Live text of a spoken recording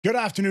Good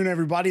afternoon,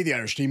 everybody. The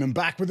Irish Demon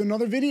back with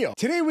another video.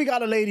 Today we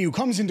got a lady who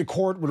comes into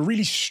court with a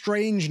really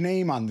strange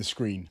name on the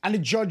screen, and a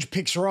judge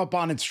picks her up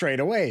on it straight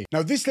away.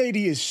 Now, this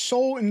lady is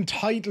so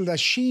entitled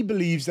that she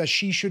believes that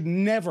she should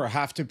never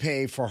have to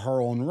pay for her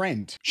own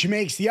rent. She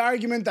makes the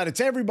argument that it's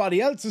everybody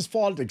else's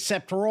fault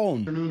except her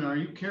own. Good afternoon. Are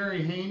you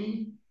Carrie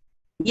Haney?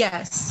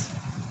 Yes.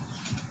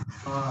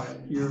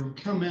 You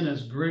come in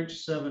as Grinch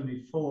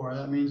 74.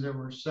 That means there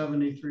were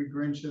 73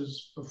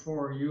 Grinches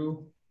before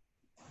you.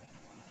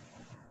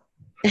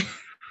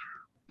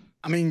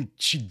 I mean,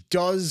 she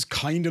does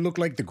kind of look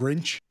like the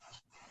Grinch.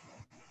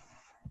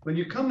 When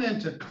you come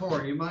into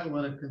court, you might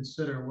want to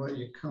consider what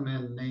you come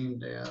in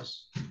named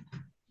as. I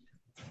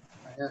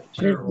had a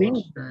terrible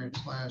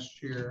experience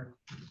last year.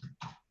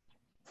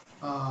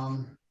 But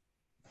I'm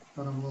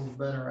a little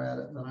better at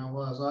it than I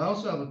was. I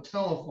also have a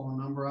telephone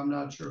number. I'm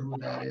not sure who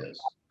that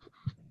is.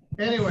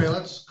 Anyway,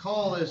 let's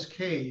call this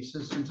case.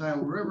 It's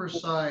entitled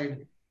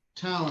Riverside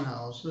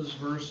Townhouses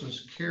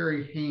versus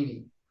Carrie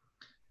Haney.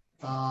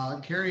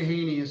 Carrie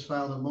Haney has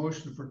filed a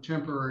motion for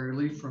temporary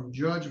relief from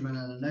judgment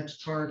and an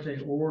ex parte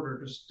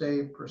order to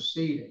stay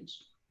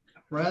proceedings.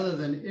 Rather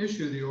than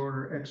issue the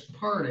order ex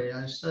parte,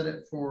 I set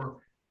it for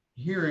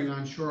hearing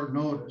on short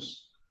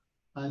notice.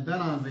 I've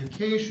been on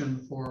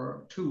vacation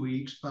for 2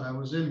 weeks, but I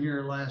was in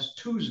here last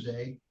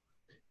Tuesday.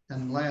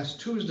 And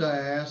last Tuesday, I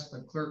asked the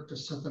clerk to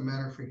set the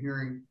matter for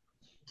hearing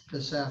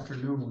this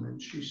afternoon,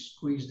 and she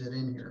squeezed it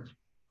in here.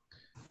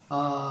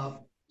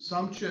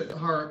 Sumchit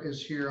Hart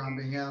is here on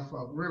behalf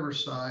of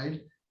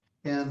Riverside,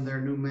 and their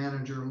new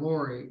manager,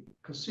 Lori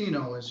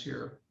Casino, is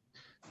here.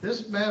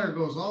 This matter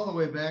goes all the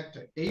way back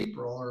to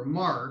April or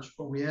March,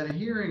 but we had a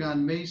hearing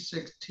on May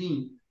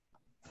 16th.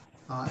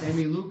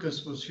 Amy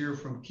Lucas was here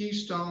from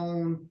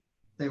Keystone.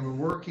 They were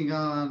working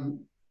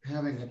on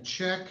having a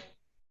check.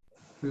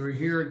 We were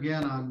here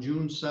again on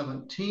June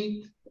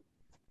 17th,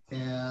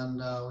 and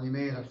we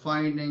made a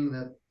finding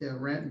that the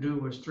rent due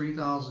was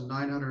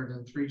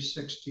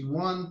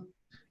 $3,903.61.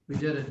 We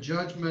did a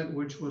judgment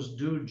which was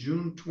due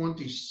June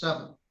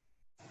 27th.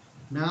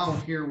 Now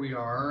here we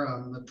are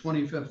on the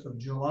 25th of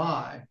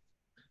July.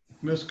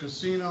 Ms.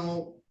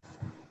 Casino,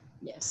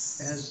 Yes.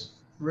 has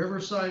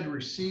Riverside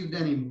received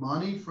any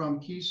money from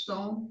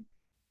Keystone?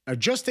 Now,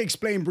 just to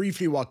explain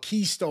briefly what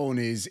Keystone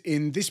is,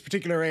 in this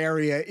particular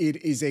area, it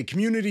is a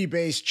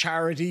community-based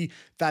charity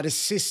that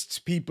assists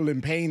people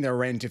in paying their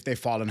rent if they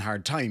fall in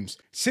hard times.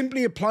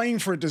 Simply applying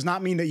for it does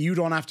not mean that you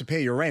don't have to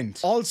pay your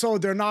rent. Also,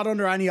 they're not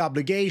under any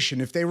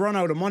obligation. If they run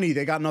out of money,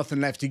 they got nothing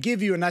left to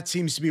give you, and that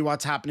seems to be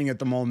what's happening at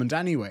the moment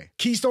anyway.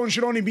 Keystone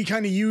should only be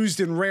kind of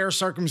used in rare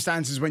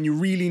circumstances when you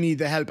really need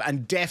the help,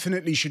 and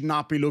definitely should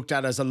not be looked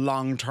at as a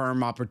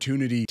long-term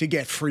opportunity to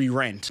get free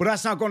rent. But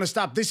that's not going to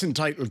stop this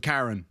entitled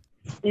Karen.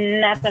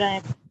 Not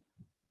that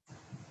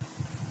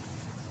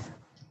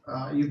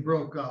You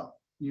broke up.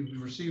 You've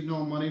received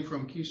no money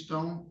from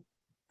Keystone?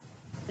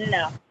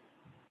 No,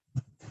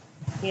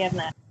 we have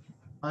not.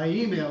 I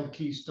emailed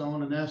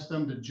Keystone and asked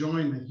them to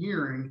join the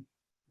hearing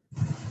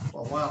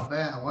a while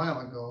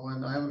ago,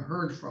 and I haven't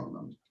heard from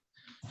them.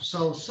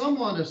 So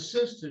someone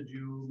assisted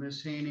you,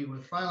 Ms. Haney,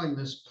 with filing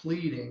this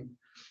pleading.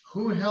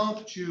 Who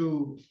helped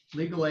you?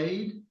 Legal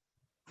aid?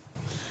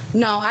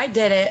 No, I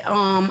did it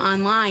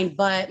online,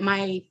 but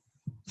my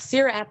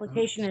SIRA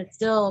application is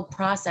still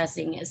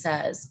processing, it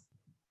says.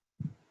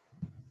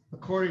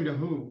 According to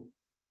who?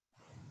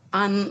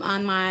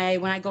 On my,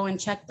 when I go and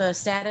check the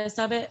status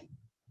of it.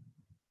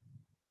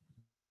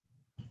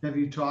 Have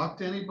you talked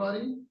to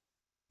anybody?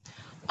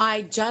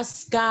 I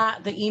just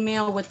got the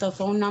email with the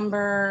phone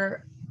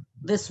number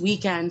this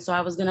weekend, so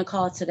I was gonna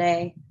call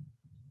today.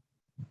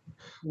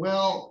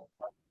 Well,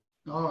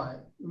 all right.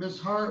 Ms.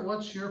 Hart,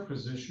 what's your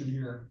position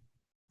here?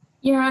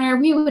 Your Honor,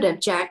 we would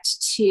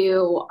object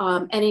to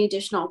any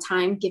additional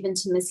time given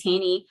to Ms.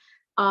 Haney.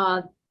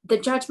 The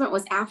judgment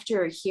was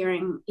after a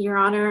hearing, Your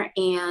Honor,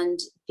 and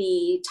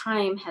the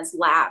time has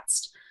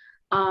lapsed,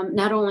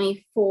 not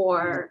only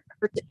for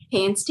her to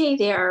pay and stay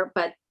there,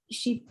 but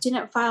she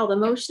didn't file the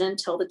motion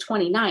until the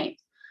 29th.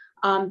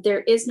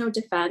 There is no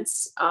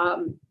defense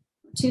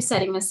to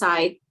setting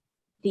aside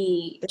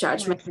the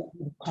judgment.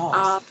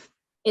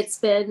 It's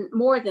been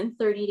more than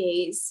 30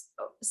 days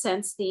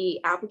since the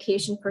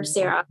application for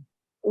SIRA.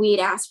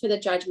 We'd asked for the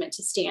judgment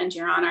to stand,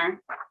 Your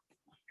Honor.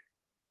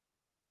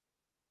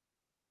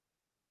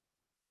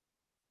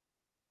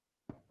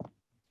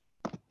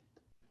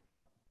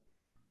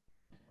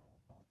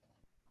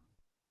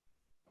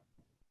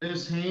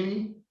 Ms.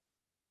 Haney,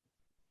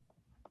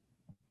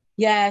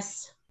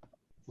 Yes.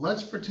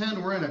 let's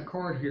pretend we're in a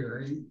court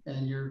here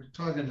and you're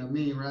talking to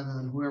me rather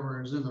than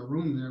whoever is in the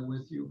room there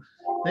with you.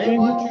 They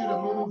want you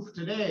to move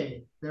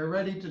today. They're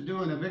ready to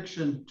do an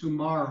eviction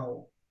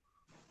tomorrow.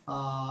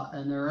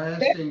 And they're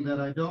asking that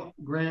I don't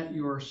grant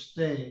your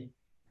stay.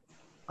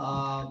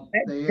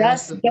 They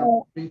asked that there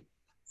be,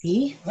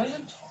 See? Let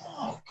him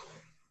talk.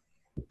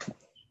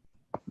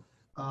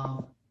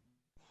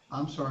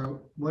 I'm sorry,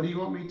 what do you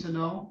want me to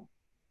know?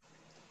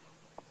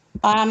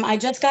 I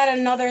just got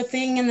another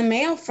thing in the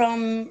mail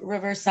from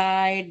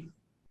Riverside,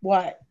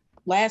 what,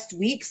 last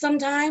week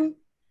sometime?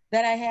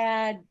 that I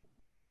had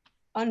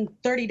on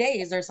 30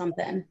 days or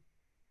something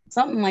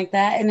like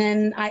that. And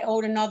then I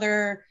owed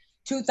another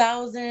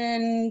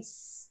 $2,900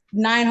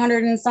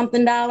 and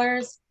something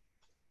dollars.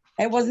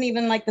 It wasn't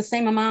even like the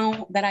same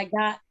amount that I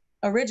got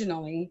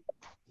originally.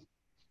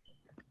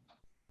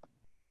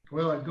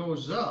 Well, it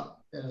goes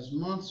up as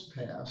months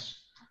pass.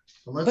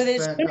 So But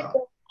it's let's back gonna up.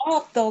 go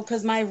off though,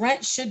 because my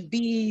rent should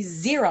be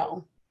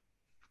zero.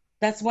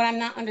 That's what I'm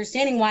not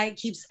understanding, why it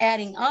keeps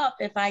adding up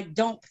if I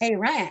don't pay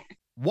rent.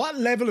 What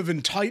level of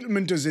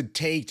entitlement does it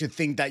take to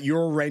think that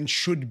your rent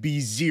should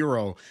be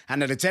zero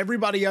and that it's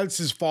everybody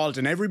else's fault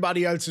and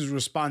everybody else's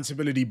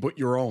responsibility but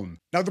your own?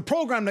 Now, the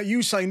program that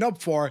you signed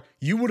up for,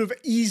 you would have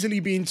easily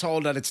been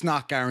told that it's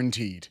not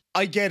guaranteed.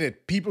 I get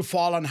it. People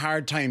fall on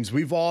hard times.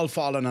 We've all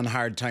fallen on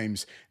hard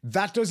times.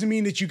 That doesn't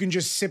mean that you can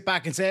just sit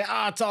back and say,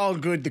 it's all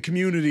good. The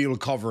community will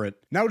cover it.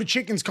 Now the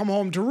chickens come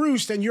home to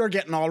roost and you're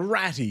getting all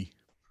ratty.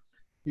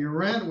 Your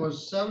rent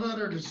was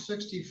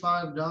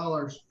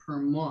 $765 per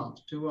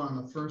month, due on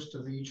the first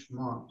of each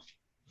month.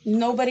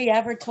 Nobody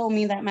ever told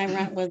me that my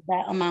rent was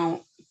that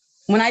amount.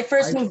 When I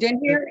first moved in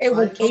here, it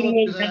was I told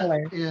you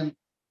 $88. that in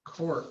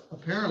court.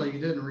 Apparently you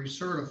didn't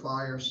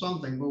recertify or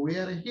something, but we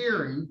had a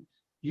hearing.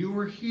 You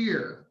were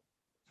here.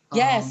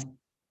 Yes.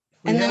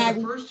 We had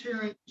the first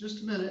hearing,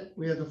 just a minute.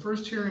 We had the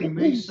first hearing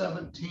May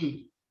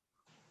 17th.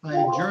 I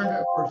adjourned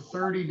it for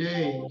 30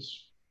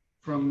 days.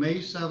 From May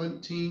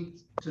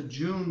 17th to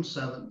June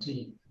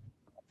 17th,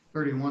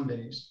 31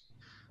 days.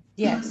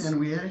 Yes. And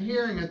we had a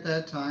hearing at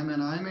that time,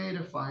 and I made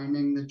a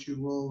finding that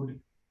you owed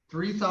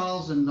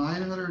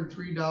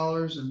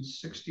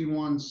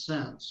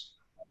 $3,903.61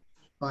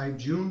 by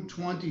June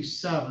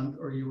 27th,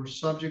 or you were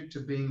subject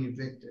to being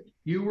evicted.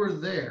 You were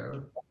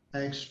there. I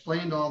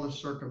explained all the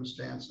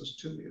circumstances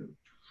to you.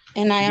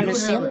 And I You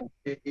understand. haven't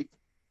paid,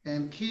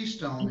 and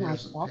Keystone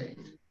hasn't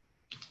paid.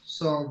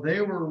 So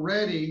they were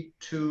ready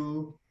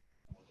to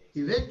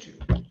evict you.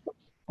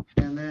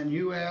 And then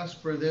you asked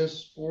for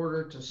this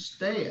order to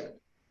stay it,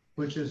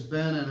 which has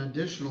been an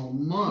additional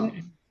month.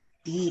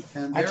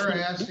 And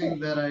they're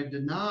asking that I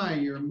deny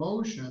your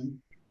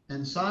motion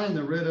and sign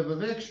the writ of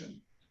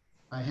eviction.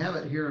 I have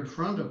it here in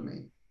front of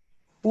me.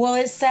 Well,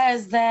 it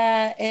says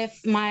that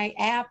if my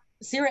app,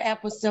 Sierra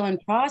app was still in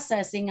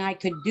processing, I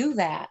could do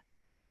that.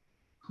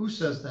 Who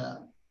says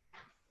that?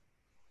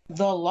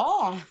 The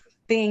law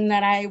thing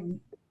that I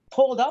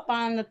pulled up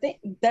on the thing.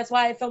 That's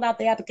why I filled out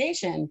the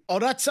application. Oh,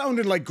 that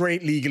sounded like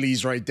great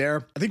legalese right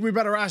there. I think we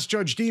better ask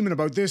Judge Demon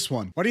about this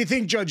one. What do you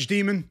think, Judge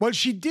Demon? Well,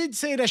 she did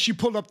say that she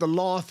pulled up the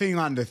law thing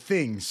on the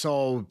thing,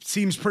 so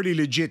seems pretty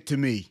legit to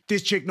me.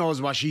 This chick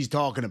knows what she's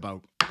talking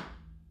about.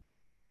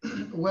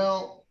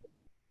 Well,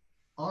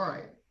 all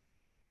right.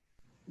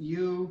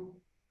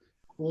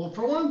 Well,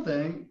 for one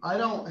thing, I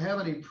don't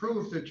have any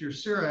proof that your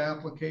Sierra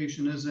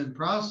application is in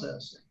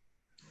processing.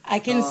 I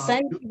can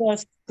send you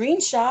the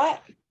screenshot.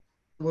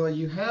 Well,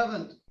 you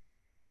haven't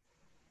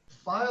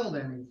filed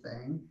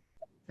anything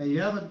and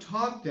you haven't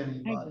talked to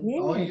anybody.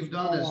 All you've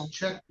done is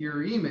check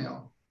your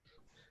email.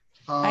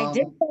 I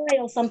did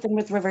file something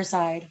with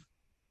Riverside.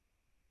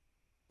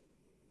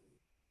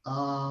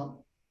 I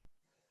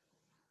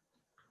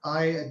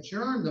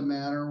adjourned the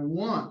matter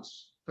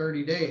once,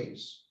 30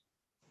 days,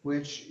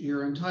 which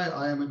you're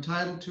entitled, I am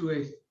entitled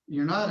to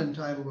you're not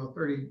entitled to a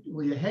 30,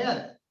 well, you had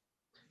it.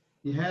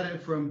 You had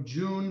it from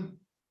June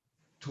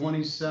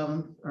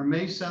 27th or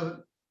May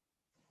 7th,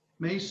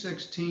 May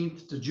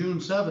 16th to June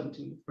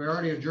 17th. We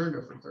already adjourned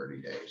it for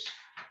 30 days.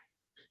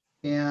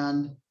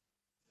 And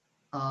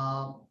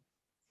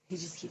he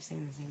just keeps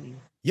saying the same thing.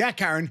 Yeah,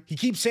 Karen, he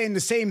keeps saying the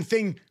same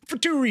thing for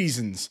two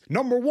reasons.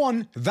 Number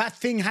one, that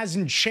thing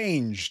hasn't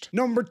changed.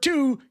 Number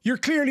two, you're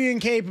clearly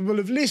incapable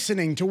of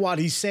listening to what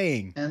he's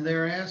saying. And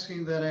they're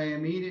asking that I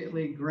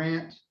immediately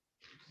grant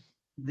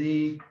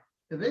the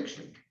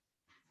eviction,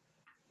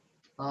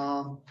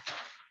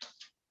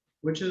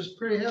 which is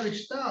pretty heavy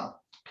stuff.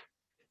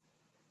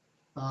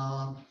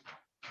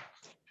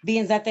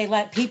 Being that they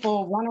let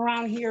people run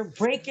around here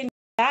breaking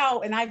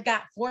out, and I've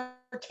got 4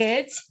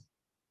 kids,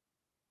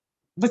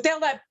 but they'll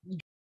let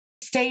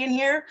stay in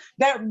here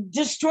that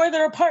destroy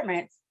their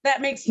apartments.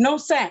 That makes no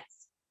sense.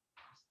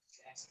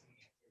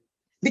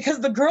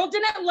 Because the girl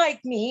didn't like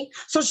me,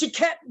 so she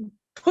kept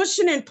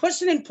pushing and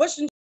pushing and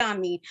pushing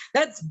on me.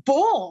 That's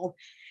bull.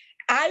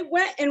 I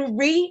went and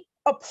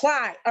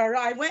re-signed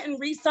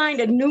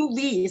a new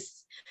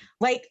lease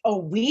like a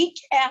week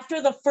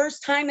after the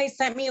first time they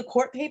sent me a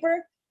court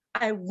paper.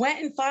 I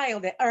went and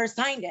filed it or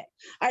signed it.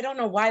 I don't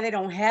know why they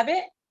don't have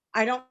it.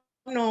 I don't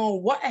know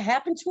what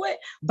happened to it,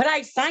 but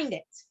I signed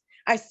it.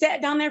 I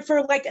sat down there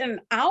for like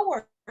an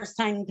hour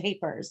signing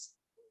papers.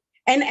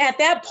 And at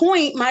that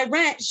point, my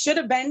rent should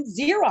have been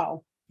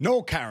 0.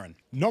 No, Karen.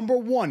 Number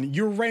one,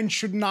 your rent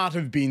should not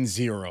have been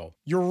zero.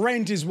 Your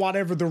rent is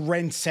whatever the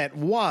rent set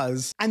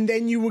was, and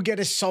then you will get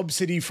a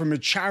subsidy from a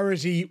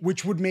charity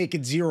which would make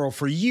it zero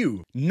for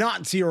you,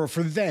 not zero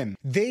for them.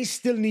 They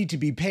still need to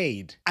be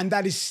paid, and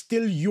that is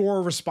still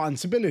your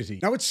responsibility.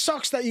 Now, it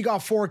sucks that you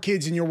got 4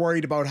 kids and you're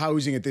worried about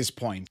housing at this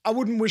point. I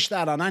wouldn't wish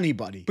that on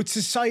anybody, but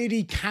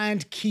society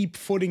can't keep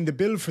footing the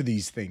bill for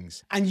these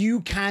things, and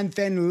you can't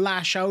then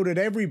lash out at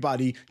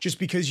everybody just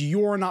because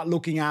you're not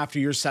looking after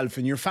yourself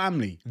and your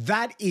family.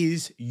 That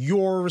is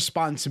your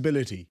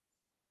responsibility.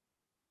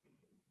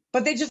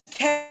 But they just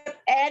kept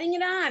adding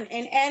it on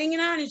and adding it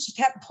on, and she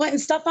kept putting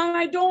stuff on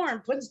my door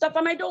and putting stuff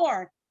on my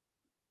door.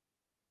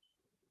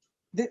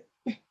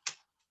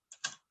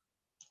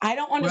 I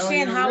don't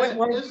understand how it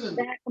works.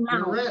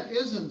 Your rent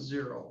isn't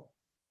zero,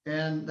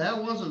 and that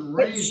wasn't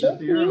raised at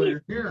the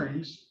earlier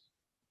hearings.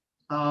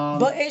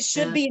 But it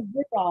should be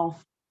zero.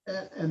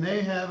 And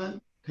they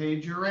haven't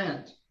paid your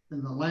rent,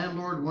 and the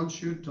landlord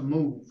wants you to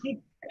move.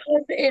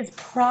 Because it's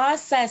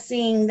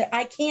processing.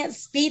 I can't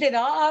speed it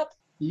up.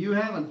 You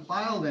haven't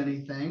filed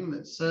anything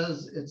that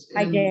says it's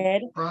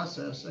in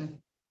processing.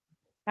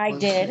 I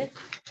did.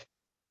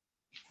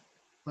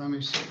 Let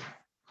me see.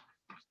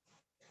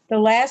 The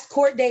last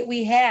court date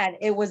we had,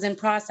 it was in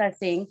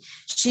processing.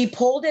 She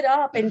pulled it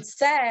up and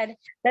said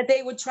that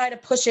they would try to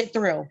push it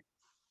through.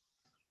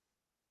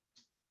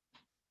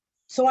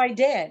 So I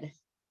did.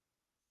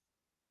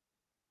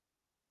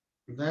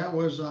 That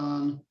was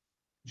on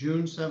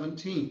June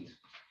 17th.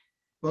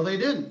 Well, they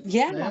didn't.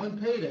 Yeah. They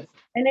haven't paid it.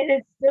 And it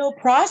is still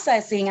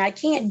processing. I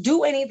can't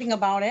do anything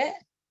about it.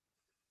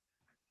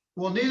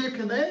 Well, neither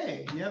can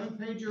they. You haven't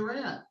paid your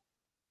rent.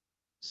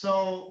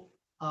 So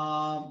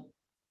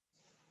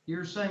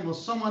you're saying, well,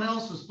 someone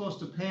else is supposed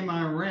to pay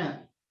my rent.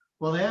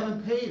 Well, they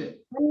haven't paid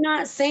it. I'm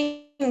not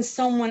saying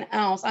someone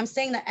else. I'm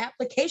saying the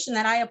application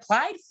that I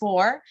applied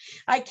for,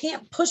 I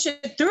can't push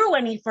it through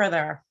any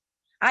further.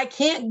 I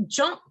can't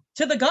jump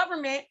to the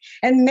government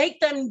and make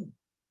them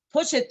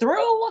push it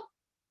through.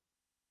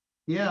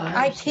 Yeah,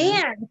 I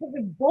can't because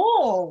it's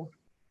bull.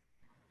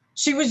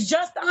 She was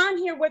just on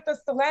here with us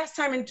the last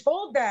time and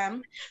told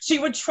them she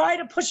would try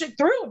to push it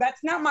through.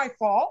 That's not my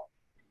fault.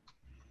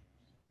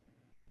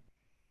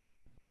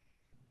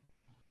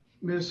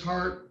 Ms.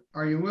 Hart,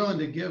 are you willing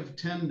to give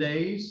 10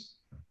 days?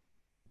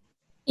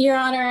 Your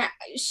Honor,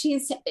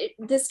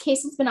 this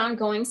case has been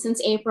ongoing since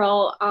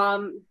April.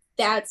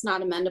 That's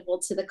not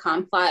amendable to the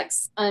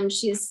complex.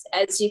 She's,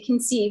 as you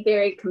can see,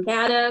 very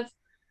combative.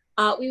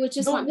 We would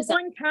just want the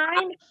one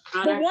time.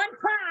 I've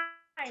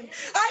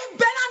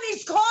been on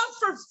these calls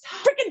for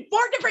freaking 4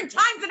 different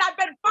times and I've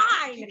been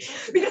fine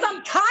because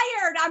I'm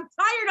tired. I'm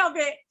tired of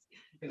it.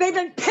 They've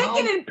been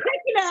picking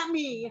at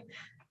me.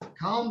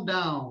 Calm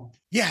down.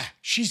 Yeah,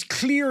 she's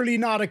clearly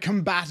not a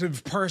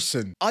combative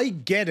person. I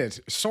get it.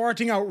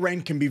 Sorting out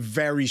rent can be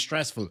very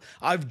stressful.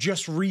 I've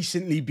just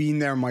recently been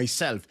there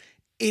myself.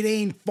 It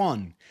ain't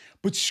fun.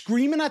 But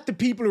screaming at the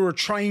people who are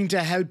trying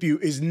to help you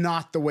is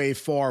not the way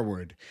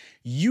forward.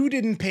 You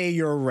didn't pay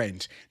your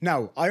rent.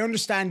 Now, I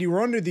understand you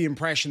were under the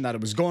impression that it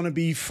was going to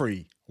be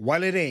free.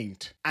 Well, it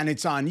ain't. And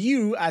it's on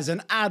you as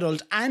an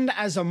adult and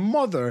as a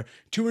mother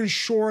to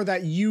ensure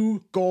that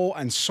you go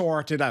and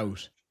sort it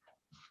out.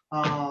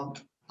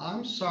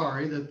 I'm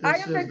sorry that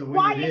this is the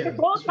way it is.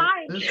 The whole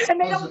time,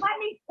 and they don't let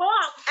me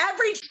talk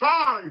every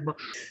time.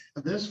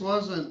 This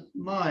wasn't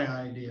my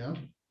idea,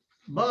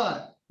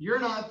 but you're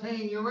not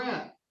paying your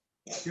rent.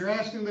 You're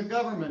asking the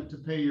government to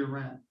pay your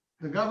rent.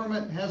 The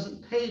government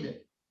hasn't paid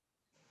it.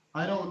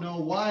 I don't know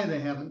why they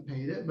haven't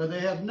paid it, but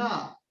they have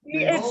not.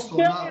 It's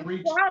still in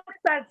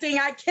processing.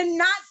 I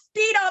cannot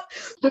speed up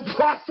the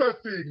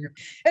processing.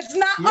 It's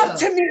not up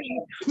to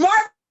me.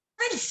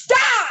 Marvin,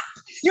 stop!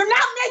 You're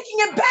not making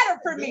it better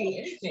for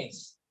me.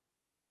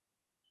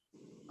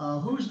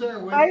 Who's there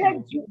with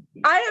you?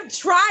 I have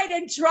tried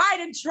and tried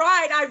and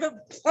tried. I've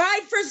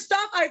applied for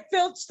stuff. I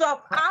filled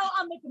stuff out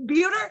on the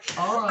computer.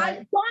 All right,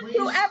 I've gone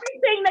through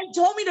everything they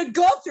told me to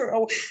go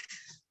through.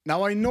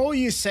 Now, I know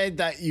you said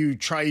that you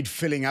tried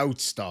filling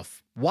out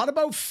stuff. What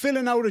about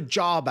filling out a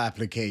job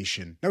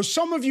application? Now,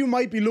 some of you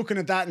might be looking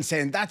at that and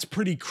saying, that's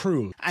pretty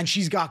cruel, and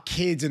she's got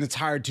kids and it's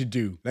hard to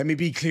do. Let me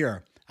be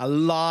clear. A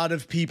lot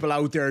of people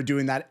out there are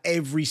doing that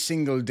every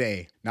single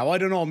day. Now, I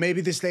don't know,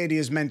 maybe this lady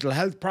has mental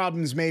health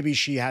problems, maybe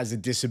she has a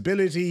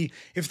disability.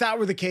 If that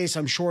were the case,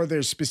 I'm sure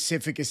there's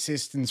specific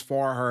assistance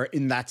for her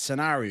in that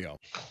scenario.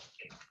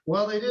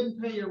 Well, they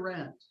didn't pay your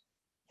rent.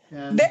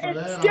 And for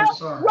that, I'm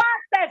sorry.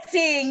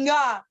 Processing.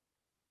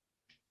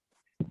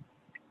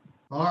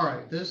 All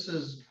right, this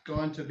is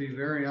going to be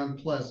very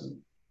unpleasant.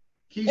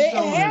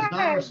 Keystone has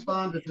not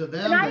responded to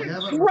them. They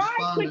haven't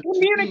responded to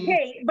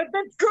communicate, but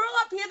this girl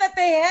up here that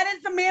they had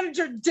as the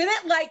manager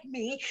didn't like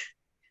me.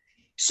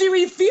 She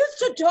refused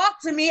to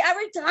talk to me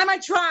every time I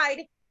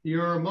tried.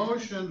 Your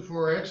motion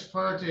for ex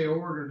parte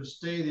order to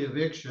stay the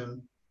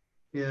eviction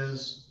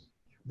is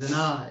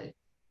denied.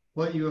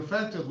 What you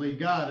effectively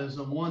got is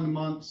a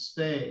 1-month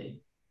stay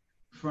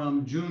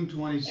from June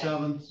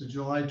 27th to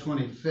July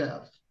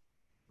 25th.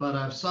 But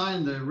I've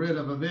signed the writ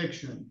of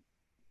eviction.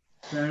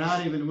 they're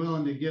not even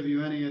willing to give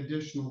you any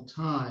additional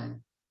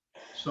time.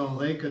 So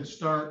they could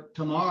start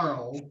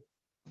tomorrow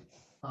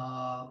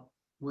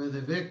with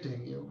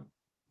evicting you.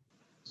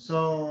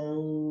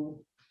 So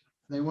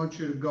they want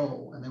you to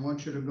go, and they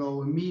want you to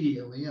go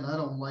immediately, and I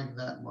don't like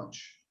that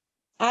much.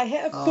 I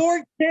have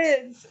 4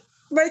 kids.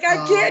 Like,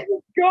 I can't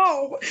just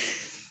go.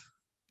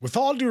 With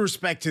all due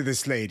respect to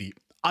this lady,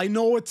 I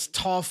know it's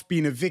tough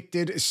being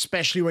evicted,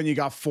 especially when you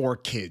got 4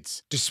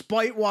 kids.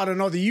 Despite what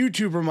another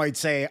YouTuber might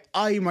say,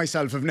 I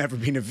myself have never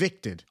been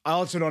evicted. I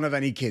also don't have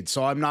any kids,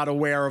 so I'm not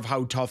aware of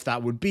how tough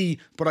that would be,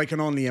 but I can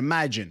only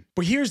imagine.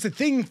 But here's the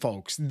thing,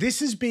 folks.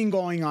 This has been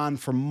going on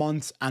for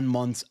months and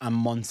months and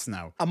months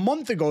now. A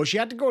month ago, she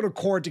had to go to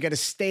court to get a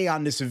stay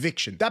on this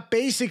eviction. That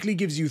basically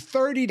gives you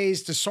 30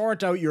 days to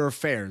sort out your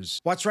affairs.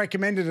 What's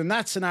recommended in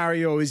that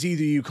scenario is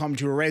either you come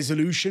to a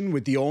resolution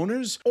with the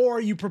owners,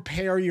 or you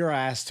prepare your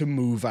ass to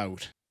move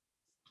out.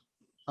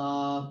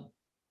 I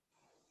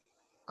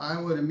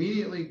would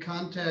immediately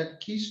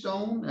contact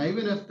Keystone,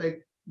 even if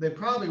they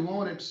probably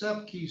won't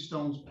accept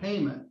Keystone's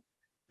payment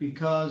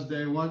because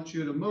they want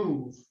you to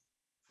move.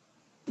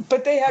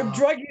 But they have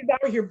druggies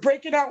out here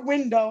breaking out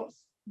windows.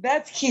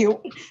 That's cute.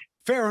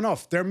 Fair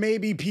enough. There may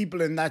be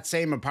people in that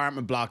same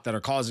apartment block that are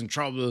causing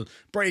trouble,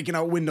 breaking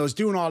out windows,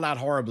 doing all that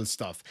horrible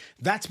stuff.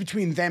 That's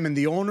between them and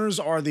the owners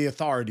or the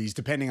authorities,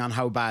 depending on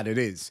how bad it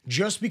is.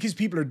 Just because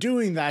people are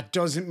doing that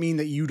doesn't mean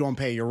that you don't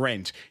pay your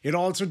rent. It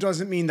also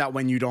doesn't mean that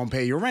when you don't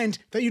pay your rent,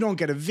 that you don't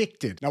get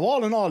evicted. Now,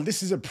 all in all,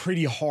 this is a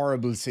pretty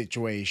horrible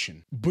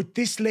situation. But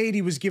this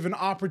lady was given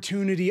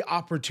opportunity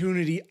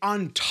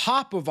on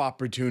top of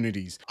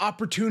opportunities.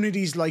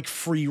 Opportunities like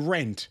free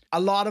rent.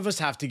 A lot of us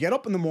have to get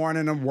up in the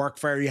morning and work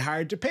very hard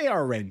to pay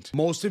our rent.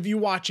 Most of you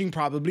watching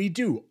probably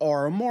do,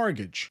 or a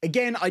mortgage.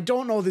 Again, I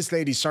don't know this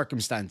lady's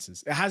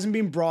circumstances. It hasn't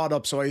been brought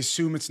up, so I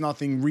assume it's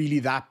nothing really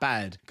that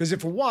bad. Because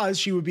if it was,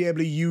 she would be able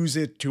to use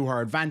it to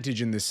her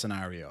advantage in this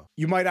scenario.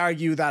 You might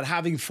argue that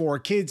having 4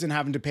 kids and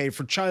having to pay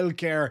for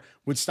childcare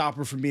would stop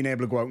her from being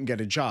able to go out and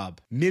get a job.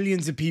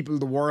 Millions of people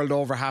the world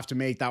over have to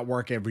make that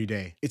work every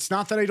day. It's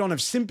not that I don't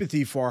have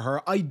sympathy for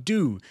her, I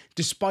do.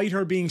 Despite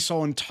her being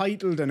so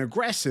entitled and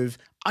aggressive,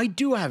 I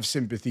do have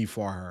sympathy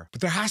for her. But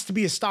there has to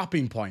be a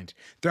stopping point.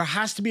 There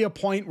has to be a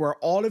point where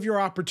all of your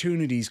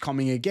opportunities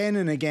coming again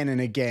and again and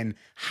again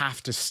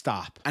have to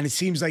stop. And it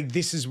seems like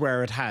this is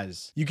where it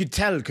has. You could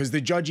tell because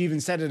the judge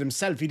even said it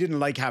himself. He didn't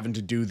like having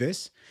to do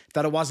this,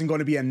 that it wasn't going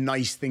to be a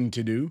nice thing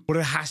to do, but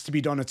it has to be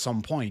done at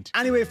some point.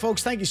 Anyway,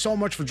 folks, thank you so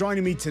much for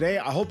joining me today.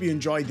 I hope you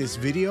enjoyed this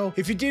video.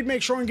 If you did,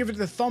 make sure and give it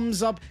the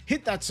thumbs up,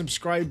 hit that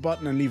subscribe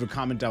button and leave a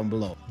comment down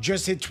below.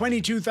 Just hit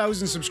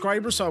 22,000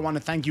 subscribers, so I want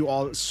to thank you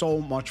all so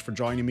much for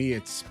joining me.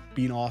 It's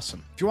been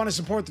awesome. If you want to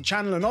support the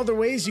channel in other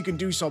ways, you can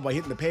do so by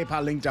hitting the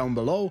PayPal link down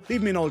below.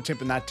 Leave me an old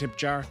tip in that tip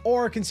jar,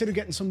 or consider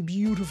getting some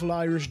beautiful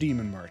Irish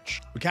Demon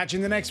merch. We'll catch you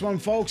in the next one,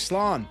 folks.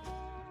 Slán.